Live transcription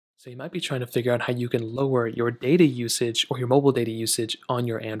So you might be trying to figure out how you can lower your data usage or your mobile data usage on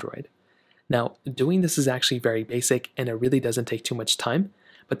your Android. Now, doing this is actually very basic and it really doesn't take too much time,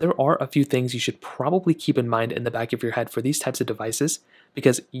 but there are a few things you should probably keep in mind in the back of your head for these types of devices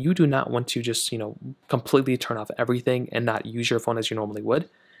because you do not want to just, completely turn off everything and not use your phone as you normally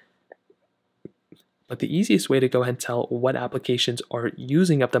would. But the easiest way to go ahead and tell what applications are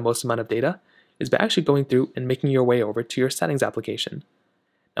using up the most amount of data is by actually going through and making your way over to your settings application.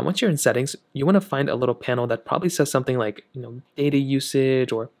 Now, once you're in settings, you want to find a little panel that probably says something like, data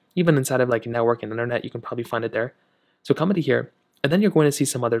usage, or even inside of like network and internet, you can probably find it there. So come into here, and then you're going to see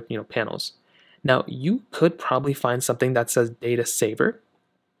some other, panels. Now, you could probably find something that says data saver.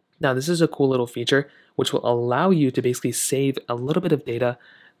 Now, this is a cool little feature which will allow you to basically save a little bit of data,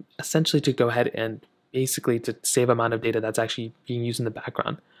 essentially to go ahead and basically to save amount of data that's actually being used in the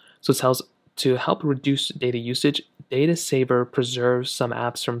background. So it tells to help reduce data usage, Data Saver preserves some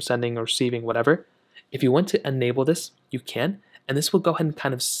apps from sending or receiving whatever. If you want to enable this, you can, and this will go ahead and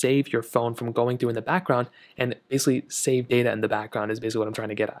kind of save your phone from going through in the background and basically save data in the background is basically what I'm trying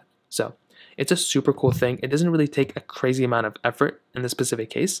to get at. So it's a super cool thing. It doesn't really take a crazy amount of effort in this specific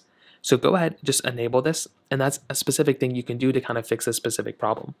case. So go ahead, just enable this, and that's a specific thing you can do to kind of fix a specific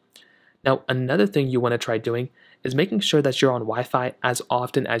problem. Now, another thing you want to try doing is making sure that you're on Wi-Fi as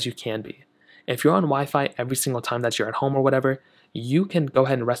often as you can be. If you're on Wi-Fi every single time that you're at home or whatever, you can go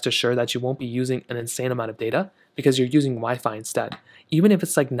ahead and rest assured that you won't be using an insane amount of data because you're using Wi-Fi instead. Even if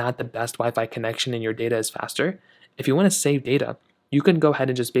it's like not the best Wi-Fi connection and your data is faster, if you want to save data, you can go ahead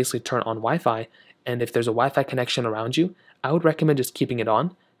and just basically turn on Wi-Fi, and if there's a Wi-Fi connection around you, I would recommend just keeping it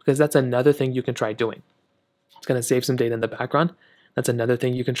on because that's another thing you can try doing. It's going to save some data in the background. That's another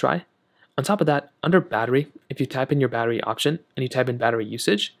thing you can try. On top of that, under battery, if you type in your battery option and you type in battery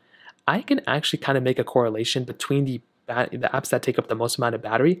usage, I can actually kind of make a correlation between the apps that take up the most amount of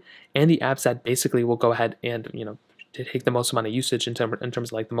battery and the apps that basically will go ahead and to take the most amount of usage in terms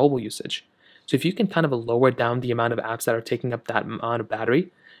of like the mobile usage. So if you can kind of lower down the amount of apps that are taking up that amount of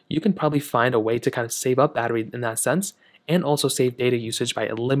battery, you can probably find a way to kind of save up battery in that sense and also save data usage by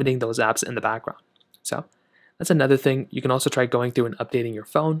limiting those apps in the background. So that's another thing. You can also try going through and updating your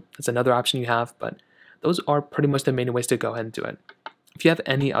phone. That's another option you have, but those are pretty much the main ways to go ahead and do it. If you have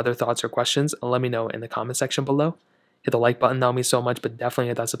any other thoughts or questions, let me know in the comment section below. Hit the like button, that would mean so much, but definitely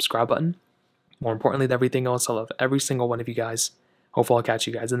hit that subscribe button. More importantly than everything else, I love every single one of you guys. Hopefully I'll catch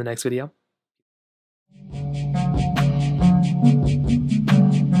you guys in the next video.